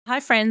Hi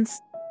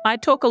friends, I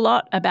talk a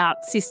lot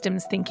about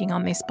systems thinking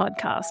on this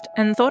podcast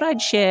and thought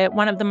I'd share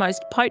one of the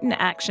most potent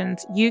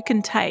actions you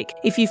can take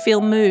if you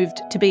feel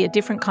moved to be a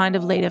different kind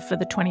of leader for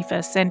the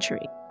 21st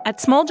century. At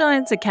Small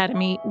Giants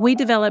Academy, we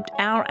developed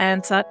our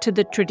answer to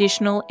the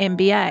traditional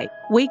MBA.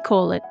 We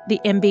call it the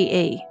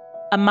MBE,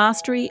 a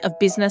Mastery of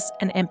Business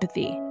and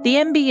Empathy. The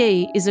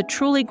MBE is a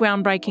truly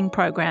groundbreaking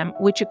program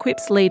which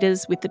equips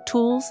leaders with the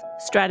tools,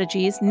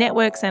 strategies,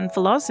 networks and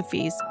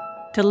philosophies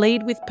to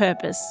lead with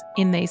purpose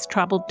in these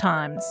troubled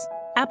times.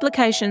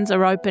 Applications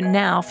are open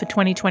now for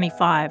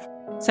 2025,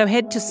 so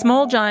head to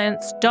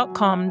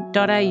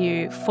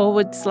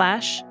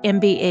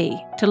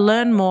smallgiants.com.au/MBE to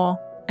learn more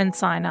and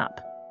sign up.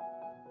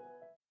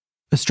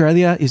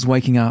 Australia is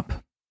waking up.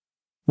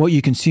 What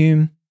you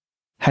consume,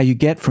 how you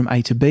get from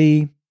A to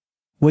B,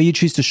 where you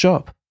choose to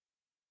shop.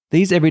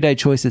 These everyday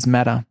choices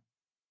matter,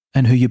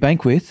 and who you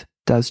bank with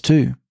does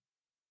too.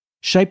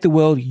 Shape the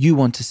world you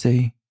want to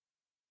see.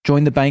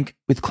 Join the bank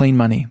with clean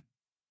money.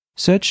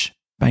 Search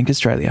Bank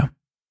Australia.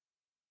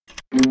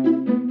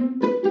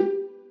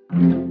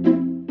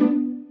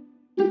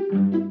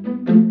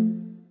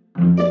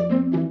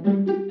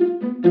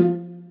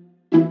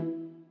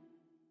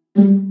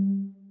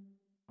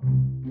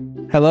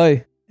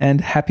 Hello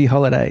and happy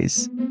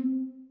holidays.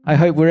 I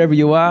hope wherever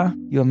you are,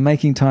 you're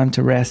making time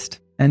to rest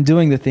and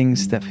doing the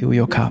things that fill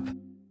your cup.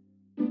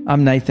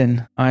 I'm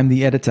Nathan. I'm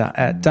the editor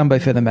at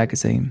Dumbo Feather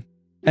magazine.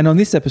 And on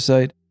this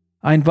episode,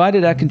 I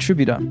invited our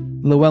contributor,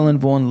 Llewellyn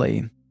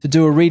Vaughan-Lee, to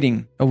do a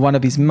reading of one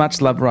of his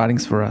much-loved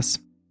writings for us,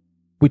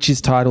 which is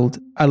titled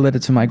A Letter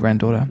to My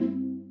Granddaughter.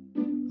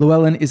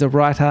 Llewellyn is a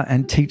writer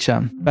and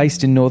teacher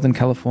based in Northern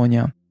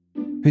California,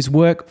 whose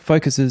work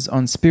focuses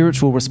on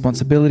spiritual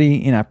responsibility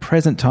in our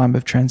present time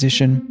of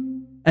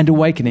transition and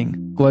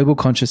awakening global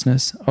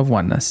consciousness of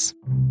oneness.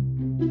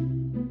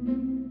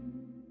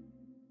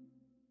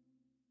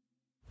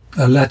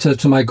 A letter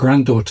to my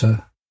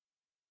granddaughter.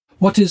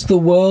 What is the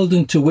world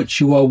into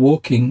which you are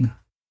walking,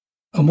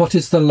 and what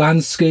is the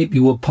landscape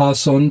you will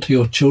pass on to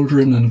your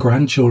children and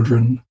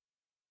grandchildren?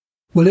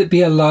 Will it be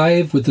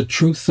alive with the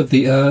truth of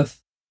the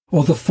earth,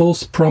 or the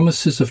false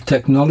promises of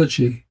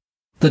technology,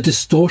 the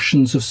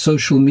distortions of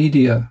social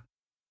media?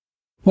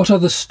 What are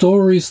the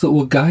stories that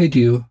will guide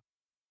you,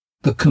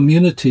 the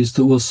communities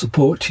that will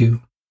support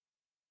you?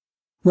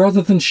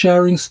 Rather than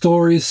sharing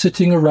stories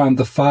sitting around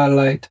the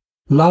firelight,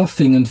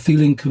 laughing and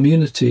feeling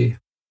community,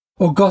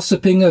 or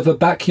gossiping over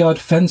backyard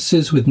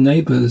fences with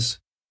neighbours,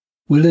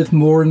 we live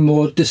more and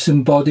more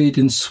disembodied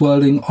in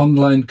swirling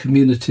online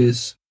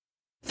communities,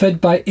 fed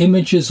by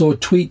images or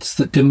tweets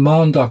that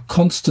demand our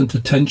constant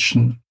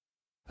attention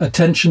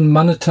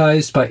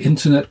monetized by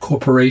internet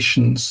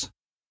corporations.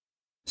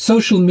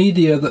 Social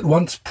media that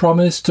once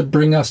promised to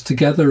bring us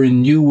together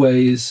in new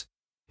ways,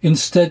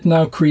 instead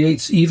now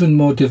creates even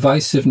more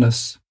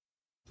divisiveness,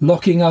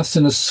 locking us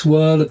in a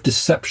swirl of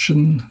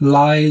deception,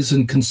 lies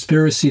and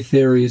conspiracy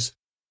theories,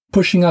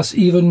 pushing us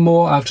even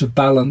more out of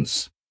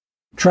balance,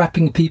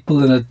 trapping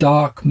people in a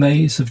dark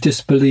maze of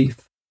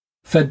disbelief,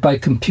 fed by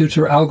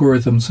computer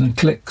algorithms and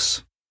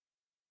clicks.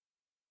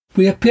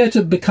 We appear to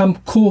have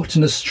become caught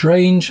in a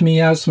strange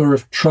miasma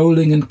of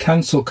trolling and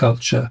cancel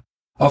culture,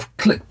 of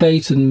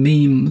clickbait and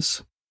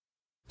memes.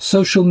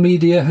 Social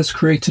media has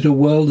created a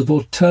world of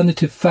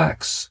alternative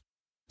facts,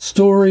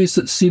 stories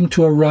that seem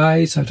to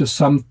arise out of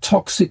some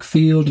toxic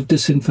field of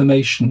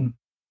disinformation,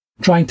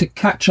 trying to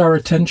catch our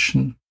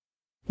attention,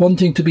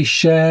 wanting to be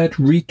shared,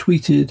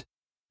 retweeted,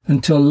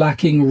 until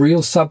lacking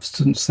real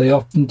substance they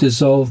often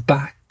dissolve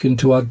back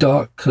into our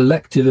dark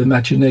collective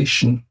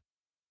imagination.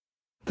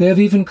 They have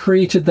even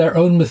created their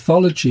own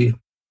mythology,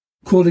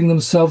 calling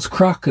themselves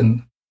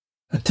Kraken,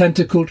 a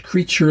tentacled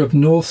creature of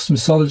Norse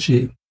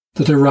mythology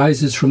that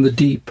arises from the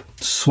deep,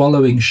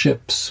 swallowing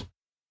ships.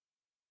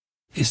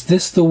 Is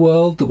this the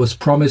world that was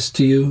promised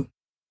to you?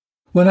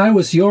 When I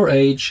was your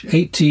age,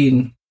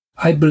 18,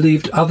 I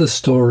believed other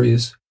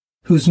stories,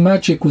 whose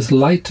magic was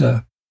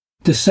lighter,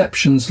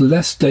 deceptions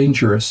less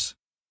dangerous.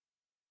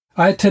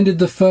 I attended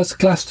the first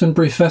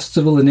Glastonbury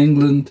Festival in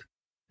England,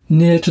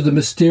 near to the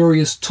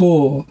mysterious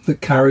Tor that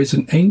carries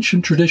an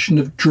ancient tradition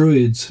of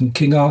druids and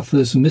King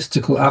Arthur's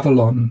mystical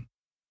Avalon.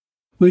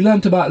 We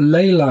learnt about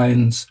ley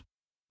lines,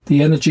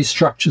 the energy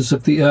structures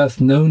of the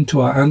earth known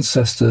to our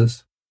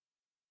ancestors.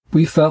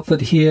 We felt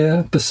that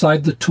here,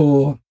 beside the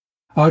Tor,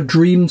 our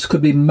dreams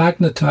could be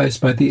magnetized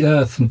by the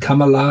earth and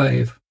come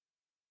alive.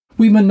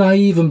 We were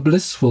naive and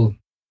blissful,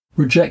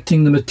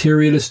 rejecting the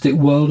materialistic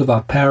world of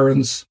our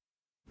parents,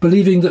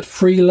 believing that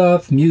free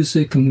love,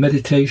 music and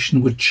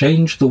meditation would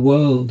change the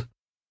world,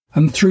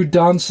 and through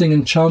dancing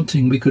and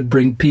chanting we could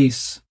bring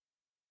peace.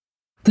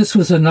 This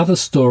was another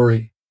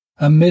story,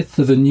 a myth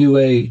of a new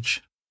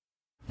age.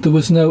 There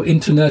was no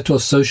internet or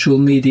social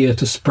media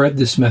to spread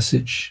this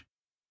message,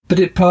 but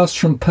it passed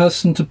from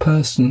person to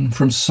person,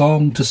 from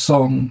song to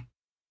song,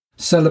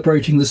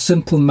 celebrating the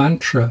simple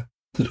mantra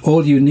that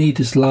all you need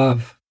is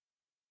love.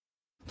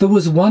 There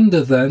was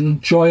wonder then,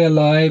 joy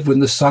alive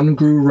when the sun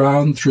grew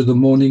round through the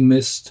morning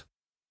mist.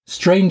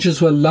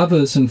 Strangers were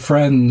lovers and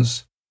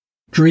friends,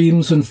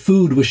 Dreams and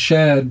food were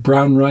shared,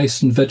 brown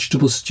rice and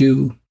vegetable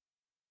stew.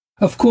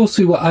 Of course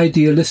we were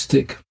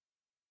idealistic.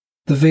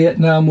 The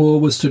Vietnam War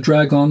was to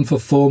drag on for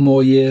 4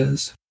 more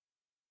years.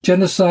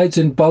 Genocides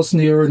in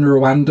Bosnia and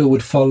Rwanda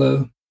would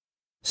follow.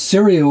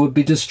 Syria would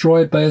be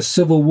destroyed by a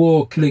civil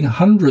war, killing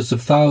hundreds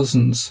of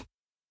thousands.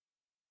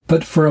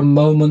 But for a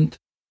moment,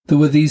 there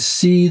were these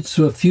seeds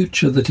of a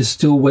future that is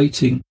still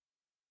waiting,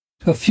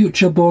 a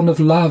future born of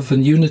love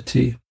and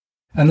unity,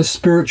 and a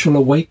spiritual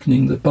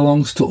awakening that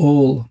belongs to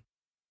all.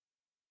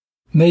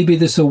 Maybe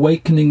this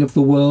awakening of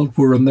the world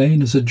will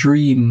remain as a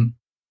dream,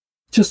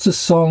 just a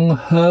song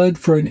heard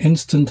for an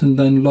instant and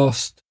then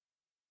lost,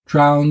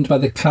 drowned by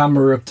the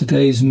clamour of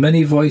today's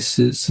many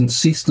voices and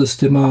ceaseless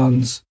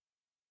demands.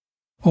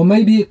 Or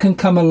maybe it can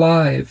come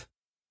alive,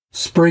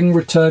 spring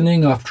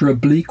returning after a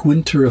bleak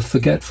winter of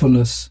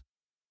forgetfulness,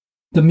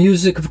 the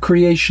music of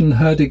creation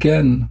heard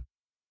again,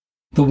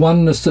 the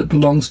oneness that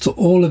belongs to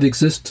all of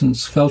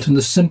existence felt in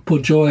the simple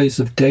joys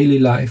of daily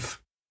life.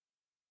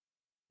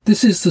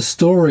 This is the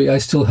story I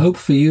still hope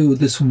for you,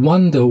 this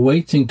wonder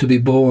waiting to be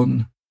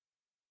born.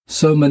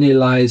 So many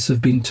lies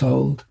have been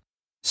told,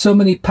 so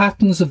many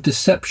patterns of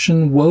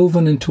deception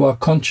woven into our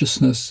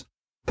consciousness,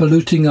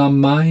 polluting our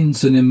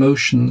minds and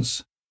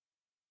emotions.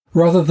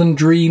 Rather than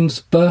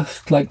dreams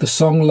birthed like the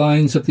song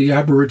lines of the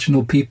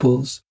Aboriginal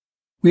peoples,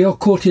 we are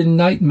caught in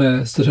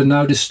nightmares that are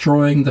now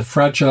destroying the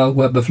fragile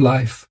web of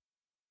life.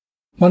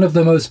 One of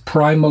the most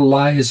primal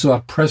lies of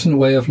our present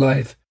way of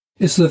life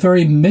is the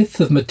very myth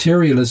of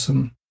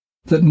materialism,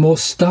 that more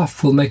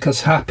stuff will make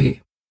us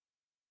happy.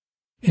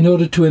 In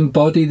order to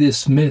embody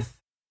this myth,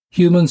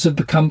 humans have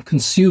become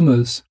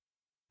consumers,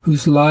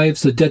 whose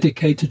lives are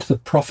dedicated to the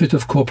profit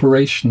of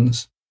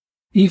corporations,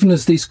 even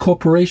as these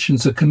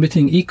corporations are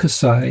committing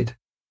ecocide,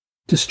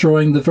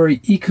 destroying the very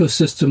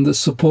ecosystem that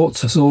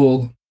supports us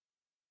all.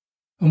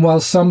 And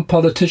while some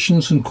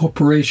politicians and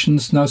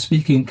corporations now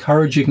speak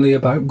encouragingly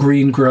about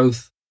green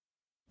growth,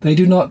 they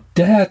do not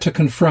dare to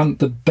confront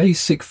the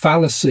basic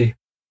fallacy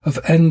of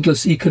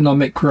endless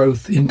economic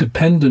growth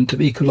independent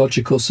of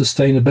ecological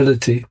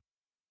sustainability.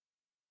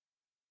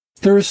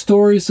 There are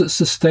stories that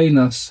sustain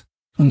us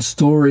and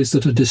stories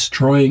that are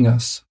destroying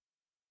us.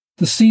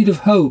 The seed of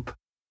hope,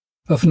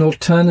 of an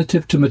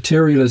alternative to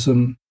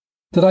materialism,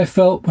 that I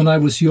felt when I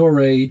was your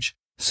age,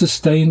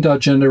 sustained our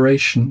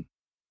generation.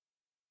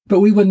 But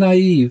we were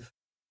naive.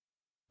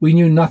 We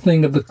knew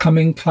nothing of the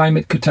coming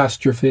climate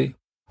catastrophe,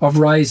 of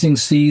rising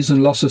seas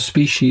and loss of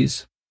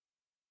species.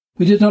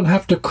 We did not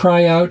have to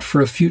cry out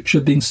for a future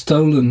being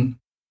stolen,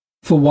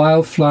 for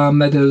wildflower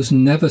meadows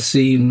never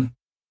seen,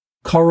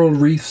 coral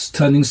reefs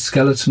turning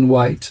skeleton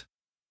white.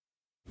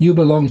 You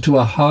belong to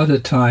a harder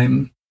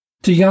time,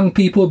 to young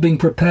people being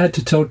prepared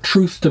to tell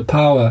truth to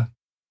power,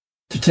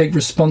 to take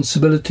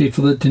responsibility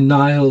for the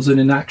denials and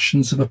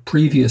inactions of a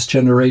previous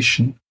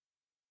generation.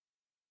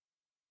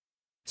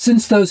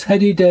 Since those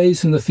heady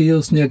days in the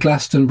fields near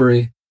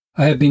Glastonbury,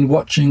 I have been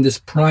watching this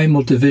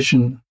primal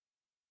division,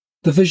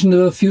 the vision of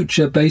a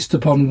future based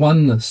upon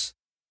oneness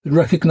that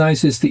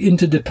recognizes the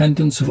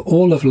interdependence of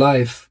all of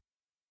life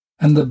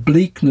and the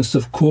bleakness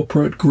of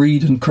corporate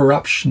greed and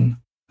corruption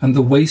and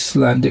the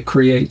wasteland it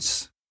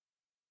creates.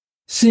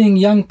 Seeing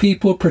young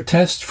people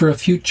protest for a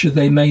future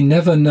they may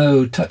never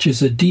know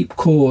touches a deep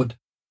chord.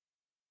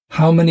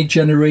 How many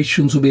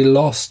generations will be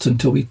lost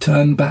until we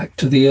turn back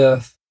to the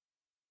earth?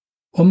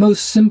 Or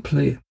most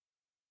simply,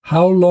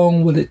 how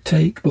long will it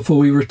take before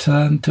we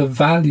return to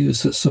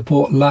values that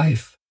support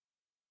life,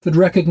 that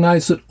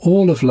recognize that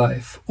all of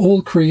life,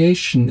 all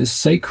creation is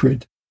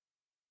sacred,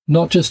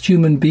 not just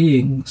human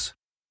beings,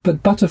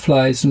 but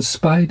butterflies and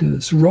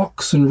spiders,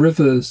 rocks and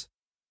rivers,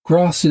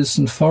 grasses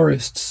and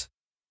forests,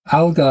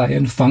 algae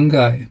and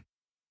fungi.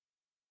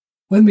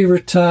 When we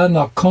return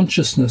our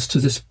consciousness to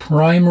this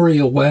primary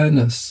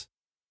awareness,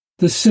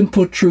 this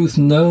simple truth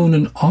known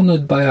and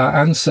honored by our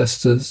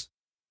ancestors,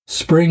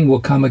 spring will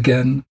come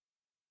again.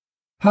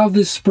 How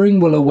this spring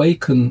will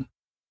awaken,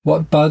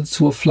 what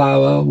buds will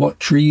flower, what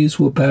trees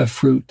will bear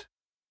fruit,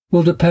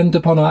 will depend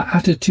upon our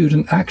attitude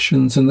and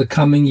actions in the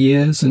coming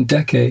years and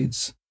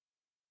decades.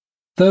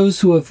 Those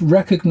who have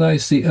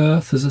recognized the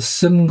earth as a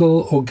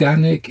single,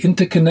 organic,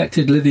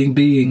 interconnected living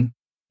being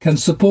can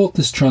support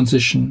this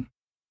transition,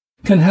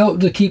 can help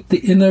to keep the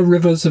inner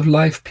rivers of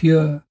life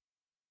pure,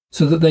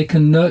 so that they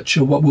can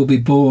nurture what will be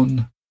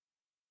born.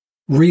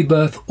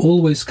 Rebirth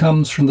always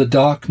comes from the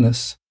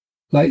darkness,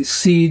 like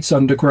seeds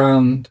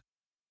underground,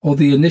 or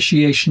the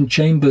initiation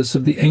chambers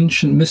of the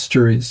ancient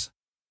mysteries.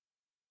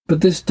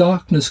 But this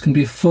darkness can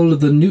be full of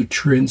the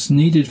nutrients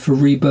needed for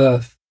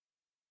rebirth,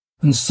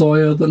 and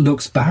soil that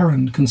looks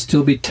barren can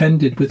still be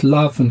tended with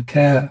love and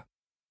care.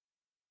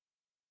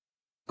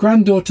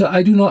 Granddaughter,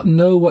 I do not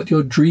know what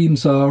your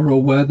dreams are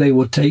or where they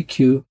will take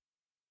you.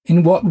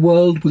 In what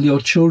world will your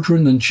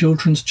children and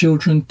children's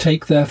children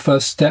take their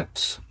first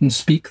steps and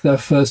speak their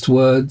first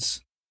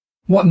words?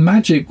 What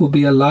magic will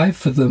be alive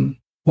for them?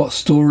 What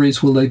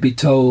stories will they be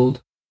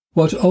told?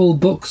 What old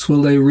books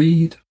will they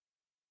read?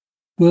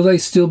 Will they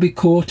still be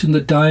caught in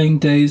the dying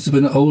days of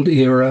an old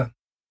era,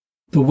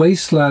 the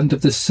wasteland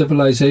of this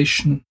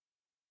civilization,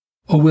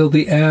 Or will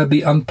the air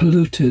be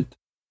unpolluted,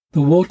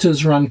 the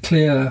waters run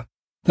clear,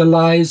 the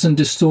lies and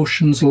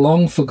distortions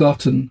long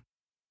forgotten?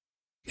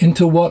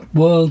 Into what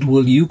world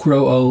will you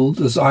grow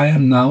old as I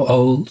am now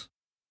old?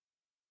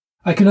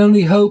 I can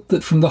only hope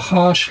that from the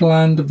harsh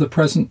land of the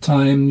present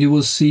time you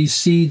will see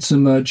seeds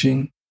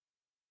emerging,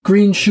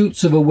 green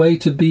shoots of a way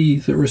to be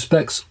that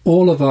respects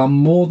all of our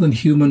more than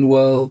human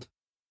world,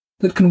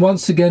 that can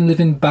once again live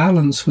in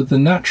balance with the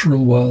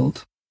natural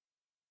world.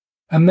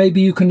 And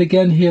maybe you can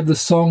again hear the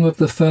song of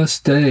the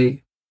first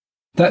day,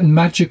 that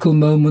magical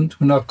moment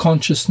when our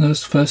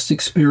consciousness first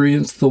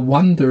experienced the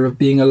wonder of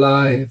being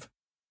alive.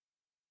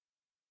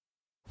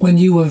 When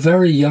you were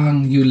very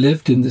young, you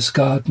lived in this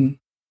garden,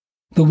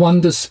 the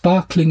wonder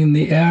sparkling in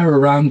the air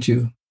around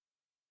you.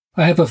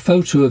 I have a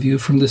photo of you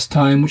from this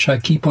time which I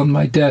keep on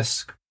my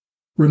desk,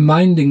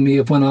 reminding me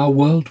of when our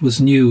world was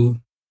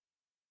new.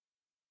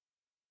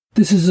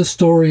 This is a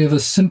story of a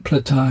simpler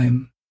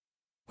time,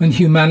 when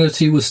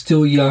humanity was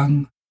still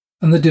young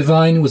and the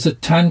divine was a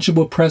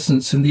tangible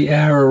presence in the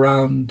air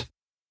around,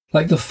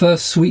 like the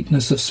first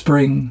sweetness of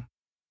spring.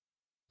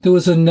 There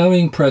was a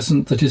knowing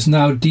present that is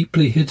now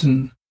deeply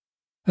hidden,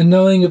 a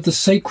knowing of the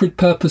sacred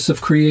purpose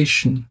of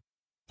creation,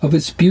 of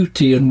its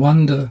beauty and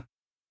wonder.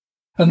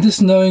 And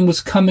this knowing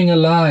was coming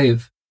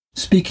alive,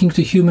 speaking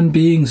to human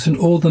beings in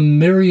all the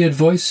myriad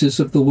voices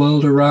of the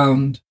world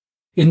around,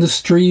 in the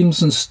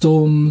streams and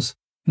storms,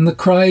 in the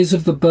cries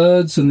of the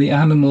birds and the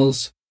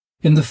animals,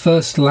 in the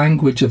first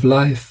language of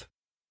life.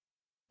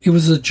 It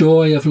was a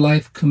joy of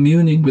life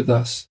communing with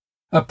us,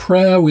 a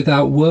prayer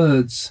without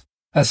words,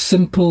 as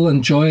simple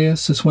and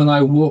joyous as when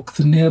I walk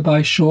the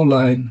nearby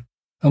shoreline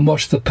and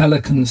watch the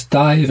pelicans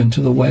dive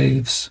into the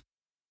waves.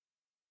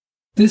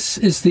 This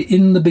is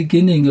in the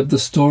beginning of the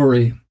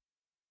story,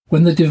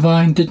 when the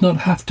divine did not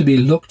have to be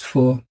looked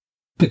for,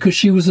 because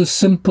she was a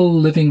simple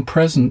living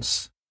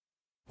presence,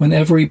 when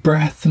every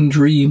breath and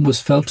dream was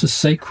felt as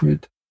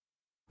sacred,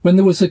 when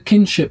there was a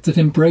kinship that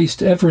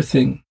embraced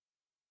everything,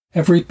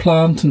 every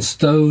plant and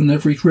stone,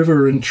 every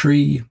river and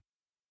tree.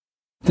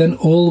 Then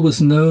all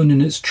was known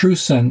in its true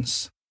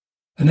sense,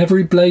 and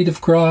every blade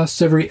of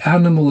grass, every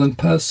animal and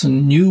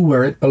person knew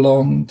where it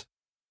belonged.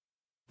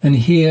 And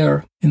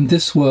here, in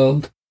this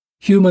world,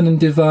 human and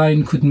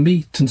divine could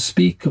meet and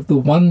speak of the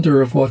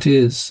wonder of what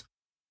is,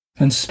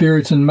 and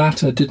spirit and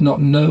matter did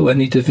not know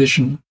any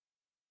division.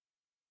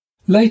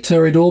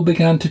 Later it all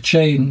began to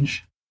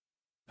change,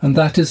 and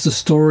that is the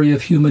story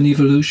of human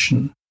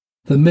evolution,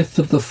 the myth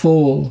of the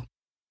fall,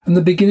 and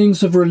the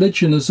beginnings of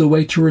religion as a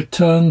way to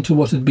return to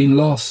what had been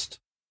lost,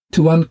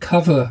 to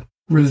uncover,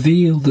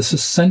 reveal this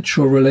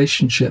essential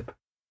relationship.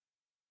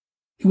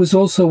 It was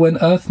also when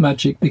earth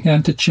magic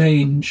began to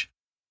change,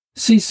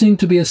 ceasing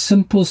to be a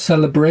simple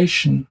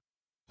celebration,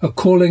 a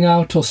calling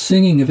out or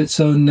singing of its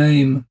own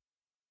name,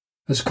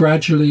 as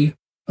gradually,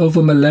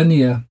 over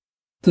millennia,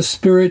 the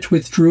spirit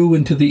withdrew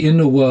into the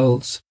inner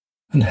worlds,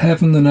 and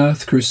heaven and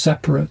earth grew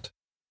separate,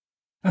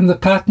 and the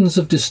patterns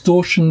of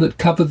distortion that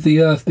covered the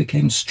earth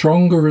became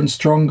stronger and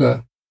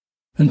stronger,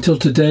 until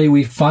today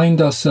we find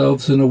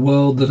ourselves in a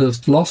world that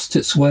has lost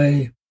its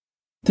way,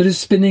 that is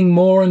spinning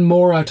more and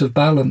more out of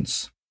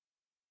balance,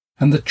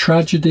 and the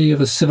tragedy of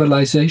a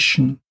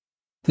civilization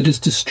that is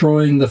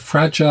destroying the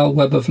fragile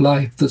web of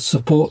life that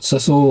supports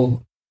us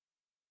all.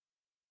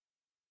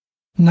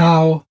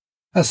 Now,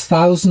 as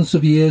thousands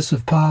of years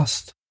have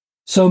passed,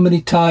 so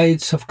many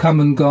tides have come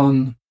and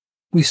gone,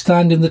 we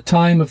stand in the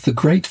time of the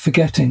great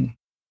forgetting,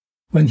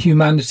 when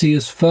humanity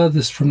is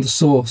furthest from the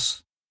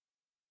source.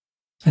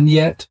 And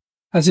yet,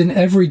 as in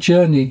every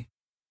journey,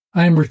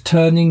 I am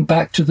returning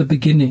back to the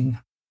beginning,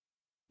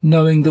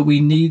 knowing that we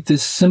need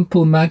this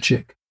simple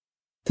magic,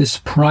 this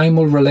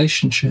primal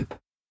relationship,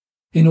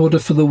 in order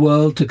for the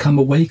world to come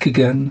awake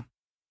again,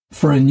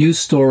 for a new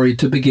story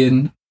to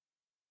begin.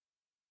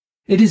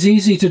 It is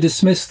easy to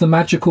dismiss the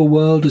magical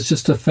world as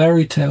just a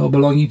fairy tale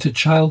belonging to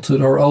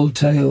childhood or old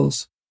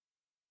tales,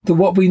 that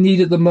what we need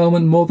at the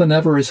moment more than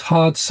ever is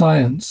hard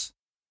science,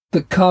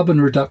 that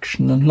carbon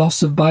reduction and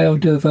loss of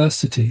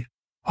biodiversity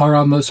are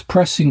our most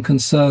pressing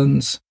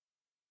concerns.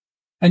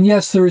 And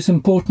yes, there is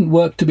important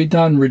work to be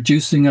done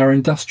reducing our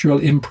industrial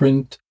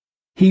imprint,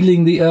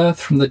 healing the earth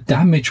from the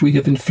damage we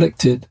have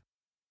inflicted.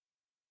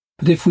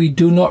 But if we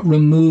do not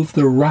remove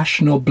the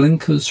rational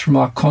blinkers from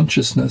our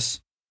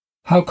consciousness,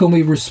 how can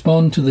we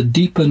respond to the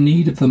deeper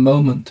need of the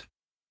moment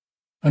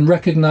and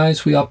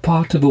recognize we are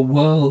part of a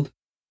world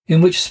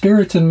in which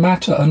spirit and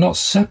matter are not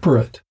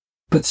separate,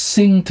 but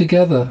sing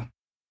together,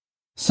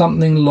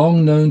 something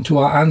long known to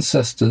our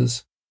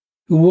ancestors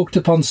who walked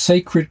upon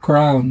sacred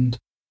ground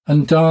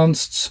and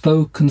danced,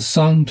 spoke and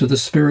sung to the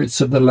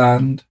spirits of the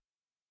land?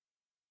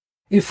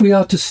 If we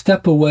are to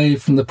step away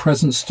from the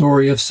present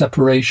story of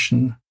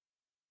separation,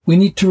 we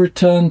need to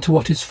return to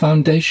what is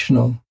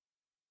foundational,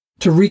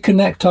 to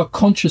reconnect our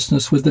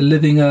consciousness with the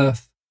living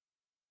earth,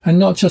 and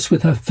not just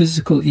with her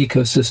physical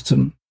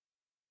ecosystem,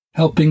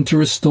 helping to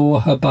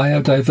restore her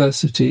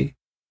biodiversity,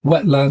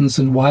 wetlands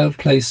and wild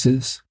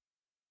places,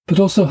 but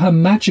also her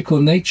magical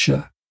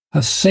nature,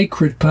 her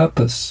sacred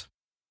purpose.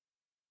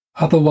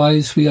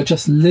 Otherwise, we are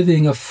just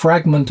living a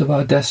fragment of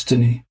our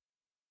destiny,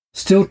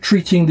 still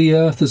treating the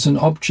earth as an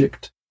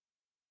object.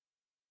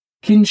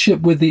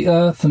 Kinship with the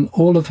earth and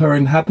all of her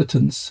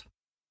inhabitants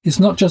is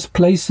not just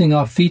placing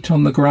our feet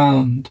on the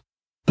ground,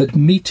 but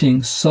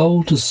meeting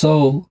soul to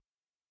soul.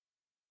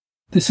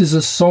 This is a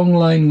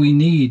songline we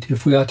need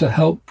if we are to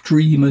help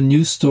dream a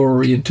new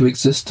story into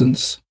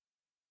existence.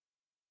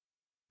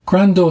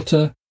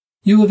 Granddaughter,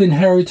 you have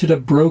inherited a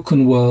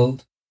broken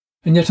world,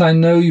 and yet I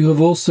know you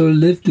have also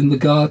lived in the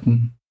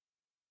garden,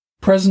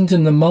 present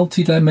in the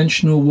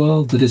multidimensional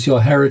world that is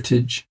your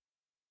heritage.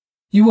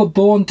 You were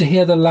born to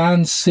hear the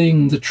land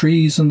sing, the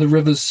trees and the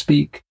rivers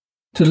speak,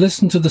 to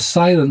listen to the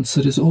silence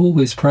that is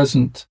always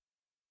present.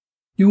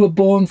 You were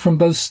born from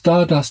both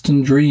stardust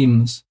and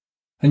dreams,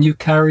 and you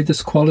carry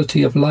this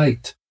quality of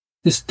light,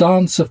 this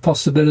dance of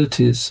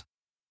possibilities.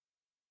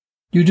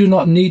 You do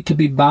not need to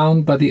be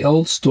bound by the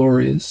old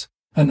stories,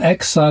 an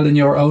exile in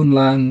your own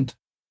land.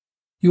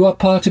 You are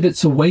part of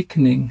its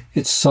awakening,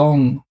 its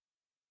song.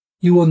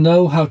 You will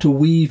know how to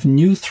weave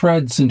new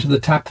threads into the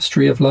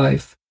tapestry of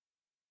life,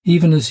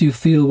 even as you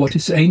feel what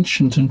is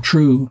ancient and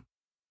true.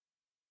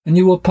 And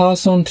you will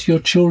pass on to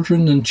your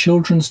children and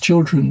children's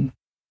children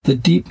the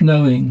deep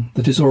knowing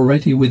that is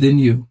already within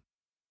you.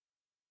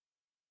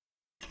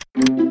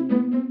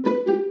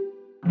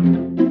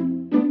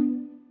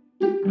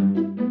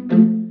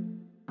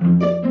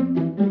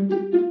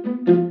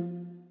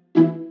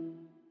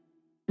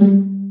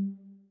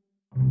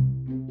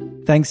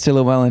 Thanks to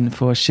Llewellyn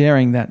for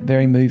sharing that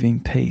very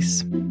moving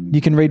piece. You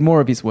can read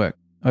more of his work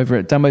over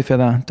at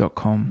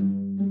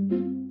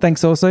dumbofeather.com.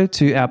 Thanks also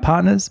to our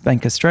partners,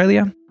 Bank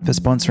Australia, for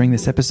sponsoring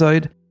this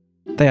episode.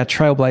 They are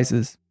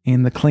trailblazers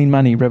in the clean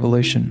money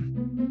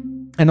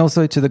revolution. And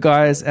also to the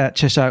guys at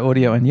Cheshire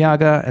Audio and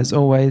Yaga, as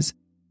always,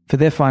 for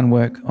their fine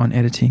work on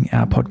editing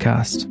our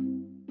podcast.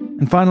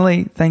 And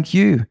finally, thank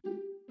you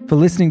for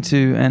listening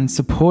to and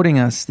supporting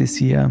us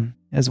this year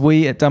as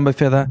we at Dumbo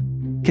Feather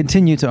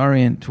continue to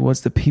orient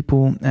towards the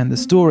people and the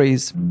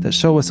stories that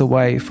show us a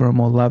way for a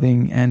more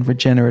loving and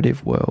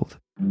regenerative world.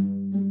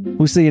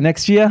 We'll see you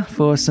next year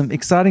for some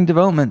exciting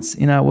developments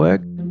in our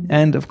work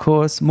and, of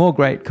course, more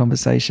great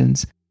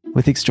conversations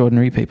with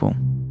extraordinary people.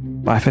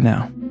 Bye for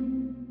now.